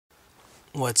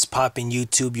What's poppin'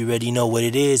 YouTube? You already know what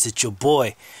it is. It's your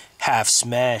boy, half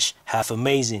smash, half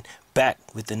amazing, back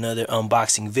with another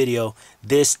unboxing video.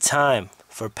 This time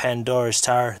for Pandora's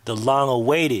Tower, the long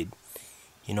awaited,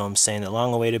 you know what I'm saying, the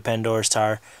long awaited Pandora's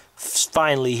Tower.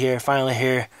 Finally here,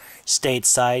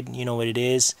 stateside, you know what it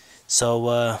is.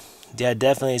 So yeah,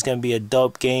 definitely it's gonna be a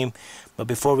dope game. But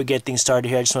before we get things started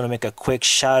here, I just want to make a quick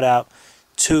shout out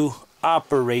to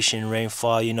Operation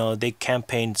Rainfall. You know, they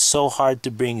campaigned so hard to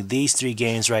bring these three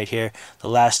games right here: The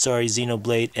Last Story,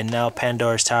 Xenoblade, and now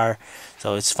Pandora's Tower.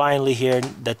 So it's finally here.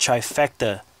 The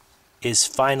trifecta is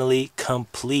finally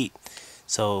complete.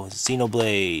 So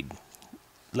Xenoblade,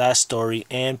 Last Story,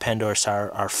 and Pandora's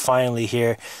Tower are finally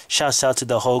here. Shouts out to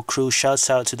the whole crew,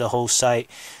 shouts out to the whole site,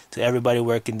 to everybody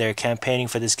working there campaigning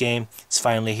for this game. It's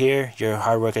finally here. Your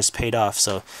hard work has paid off.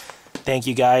 So thank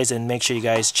you guys, and make sure you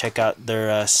guys check out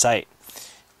their site.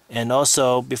 And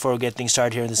also, before we get things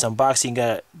started here in this unboxing,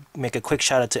 gotta make a quick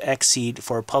shout out to Xseed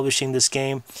for publishing this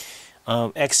game.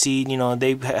 Xseed, you know,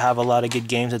 they have a lot of good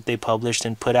games that they published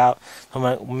and put out. I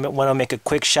want to make a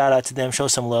quick shout out to them, show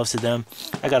some love to them.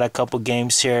 I got a couple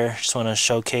games here, just want to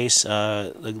showcase.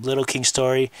 The Little King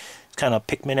Story, kind of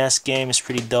Pikmin-esque game, it's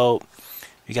pretty dope.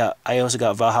 I also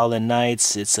got Valhalla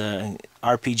Nights. It's a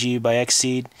RPG by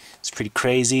Xseed. It's pretty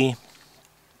crazy.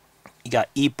 You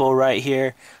got Epo right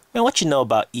here. Man, what you know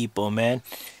about Epo, man?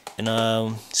 And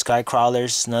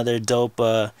Skycrawlers, another dope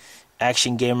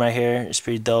action game right here. It's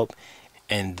pretty dope.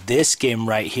 And this game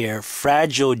right here,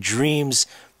 Fragile Dreams.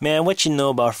 Man, what you know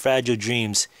about Fragile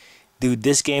Dreams? Dude,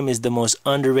 this game is the most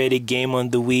underrated game on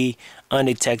the Wii.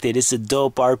 Undetected. It's a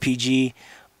dope RPG.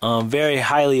 Very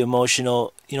highly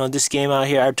emotional. You know, this game out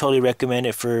here, I totally recommend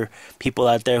it for people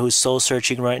out there who's soul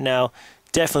searching right now.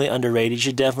 Definitely underrated. You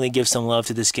should definitely give some love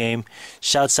to this game.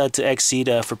 Shouts out to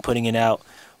Xseed for putting it out.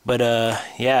 But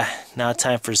yeah, now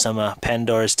time for some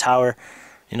Pandora's Tower.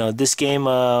 You know, this game,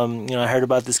 you know, I heard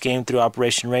about this game through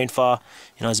Operation Rainfall.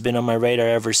 You know, it's been on my radar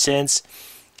ever since.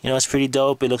 You know, it's pretty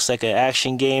dope. It looks like an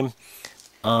action game.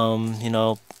 You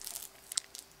know,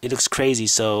 it looks crazy,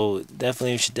 so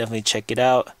definitely you should definitely check it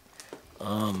out.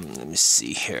 Let me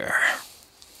see here.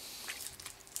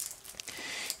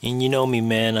 And you know me,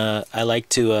 man, I like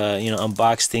to you know,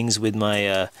 unbox things with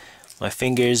my my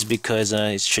fingers because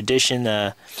it's tradition.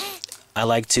 I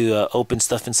like to open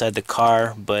stuff inside the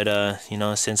car, but you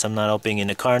know, since I'm not opening in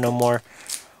the car no more,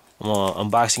 I'm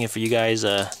unboxing it for you guys.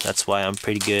 That's why I'm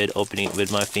pretty good opening it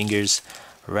with my fingers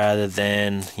rather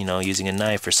than, you know, using a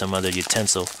knife or some other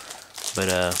utensil. But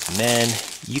man,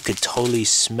 you could totally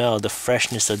smell the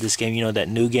freshness of this game. You know, that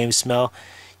new game smell,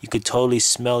 you could totally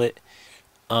smell it.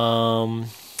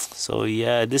 So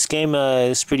yeah, this game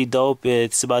is pretty dope.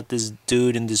 It's about this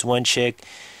dude and this one chick,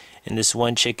 and this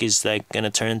one chick is like gonna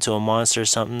turn into a monster or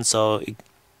something. So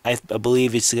I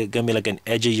believe it's gonna be like an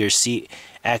edge of your seat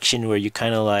action where you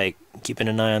kind of like keeping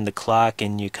an eye on the clock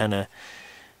and you kind of,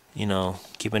 you know,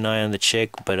 keep an eye on the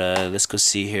chick. But let's go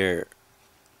see here.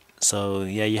 So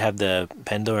yeah, you have the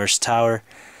Pandora's Tower.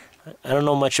 I don't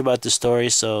know much about the story,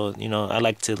 so you know, I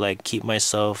like to like keep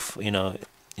myself, you know,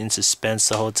 in suspense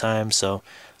the whole time, so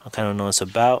I kind of know what it's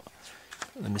about.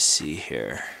 Let me see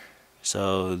here.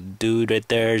 So dude right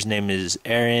there, his name is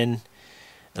Aaron,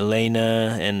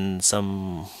 Elena, and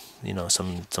some, you know,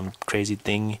 some crazy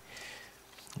thing.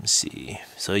 Let me see.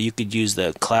 So you could use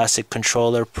the classic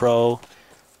controller Pro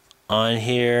on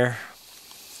here.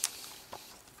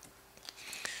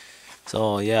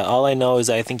 So yeah, all I know is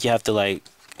I think you have to like,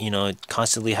 you know,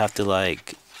 constantly have to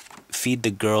like feed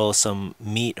the girl some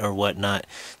meat or whatnot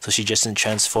so she doesn't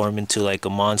transform into like a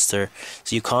monster.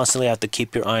 So you constantly have to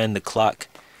keep your eye on the clock.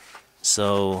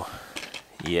 So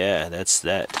yeah, that's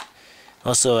that.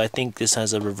 Also, I think this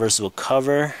has a reversible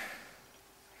cover.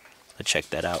 Let's check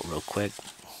that out real quick.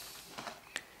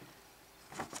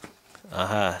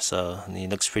 So it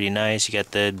looks pretty nice. You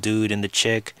got the dude and the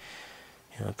chick.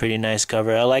 You know, pretty nice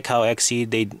cover. I like how Xseed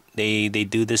they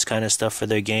do this kind of stuff for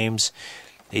their games.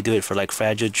 They do it for like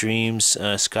Fragile Dreams,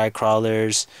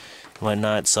 Skycrawlers, and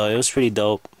whatnot. So it was pretty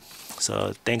dope.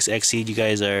 So thanks Xseed, you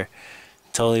guys are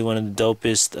totally one of the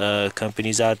dopest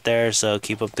companies out there. So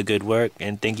keep up the good work,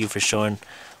 and thank you for showing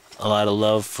a lot of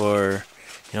love for,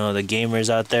 you know, the gamers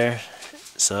out there.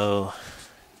 So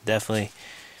definitely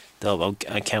dope.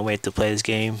 I can't wait to play this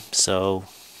game. So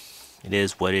it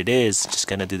is what it is. Just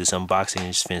gonna do this unboxing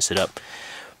and just finish it up.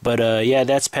 But yeah,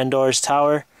 that's Pandora's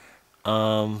Tower.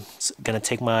 Gonna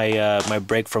take my my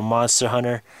break from Monster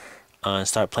Hunter and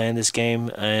start playing this game,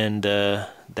 and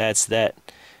that's that.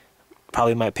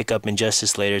 Probably might pick up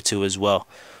Injustice later too as well.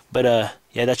 But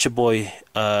yeah, that's your boy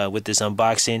with this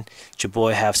unboxing. It's your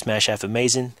boy, half smash, half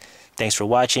amazing. Thanks for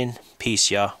watching. Peace,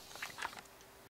 y'all.